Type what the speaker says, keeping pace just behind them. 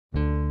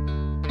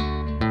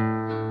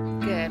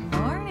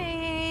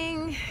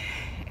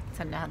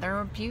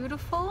Another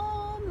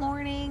beautiful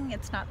morning.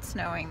 It's not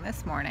snowing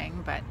this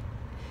morning, but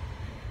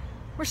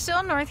we're still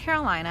in North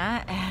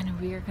Carolina and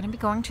we are going to be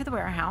going to the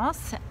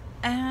warehouse.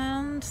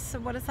 And so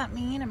what does that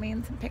mean? It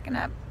means I'm picking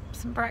up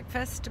some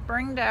breakfast to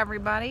bring to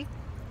everybody.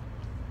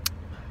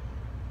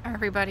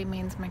 Everybody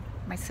means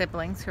my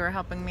siblings who are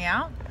helping me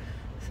out.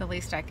 It's the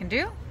least I can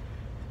do.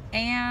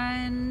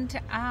 And,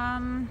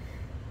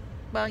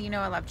 well, you know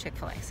I love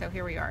Chick-fil-A, so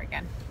here we are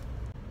again.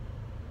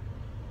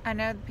 I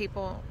know the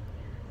people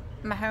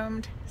in my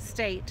home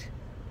state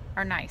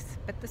are nice,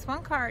 but this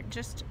one car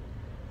just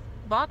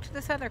blocked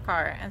this other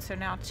car, and so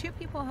now two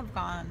people have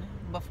gone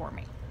before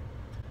me.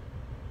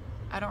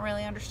 I don't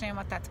really understand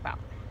what that's about,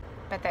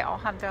 but they all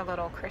have their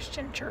little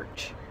Christian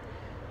church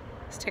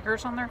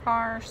stickers on their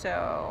car,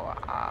 so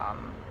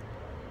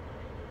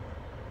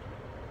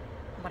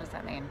what does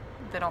that mean?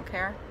 They don't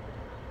care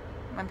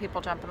when people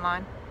jump in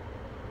line?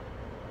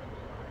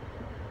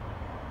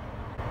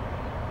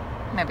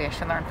 Maybe I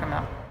should learn from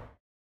them.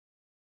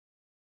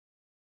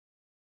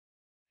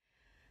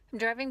 I'm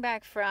driving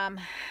back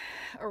from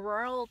a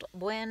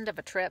whirlwind of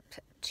a trip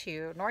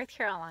to North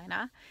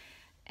Carolina,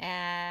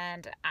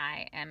 and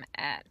I am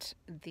at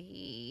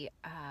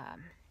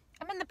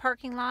I'm in the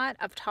parking lot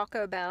of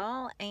Taco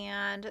Bell,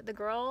 and the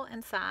girl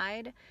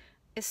inside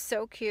is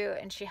so cute,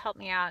 and she helped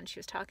me out, and she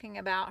was talking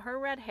about her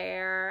red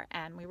hair,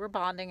 and we were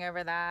bonding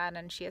over that.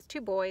 And she has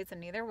two boys,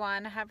 and neither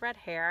one have red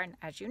hair, and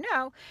as you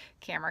know,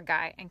 camera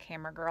guy and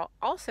camera girl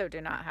also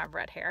do not have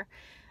red hair.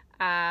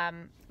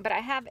 But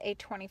I have a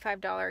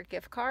 $25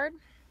 gift card.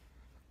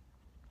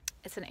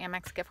 It's an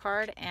Amex gift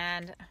card,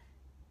 and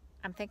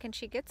I'm thinking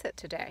she gets it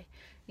today.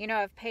 You know,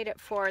 I've paid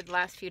it for the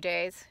last few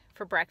days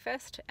for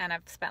breakfast, and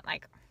I've spent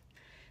like,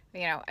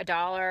 you know,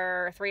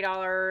 $1,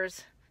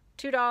 $3,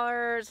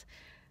 $2.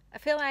 I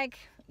feel like,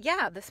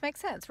 yeah, this makes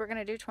sense. We're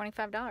going to do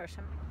 $25.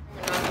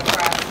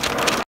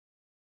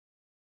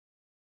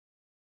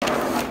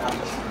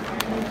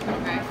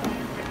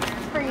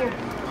 For you.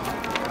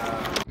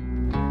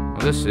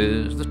 This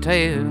is the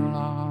tale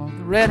of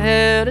the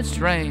red-headed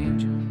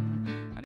stranger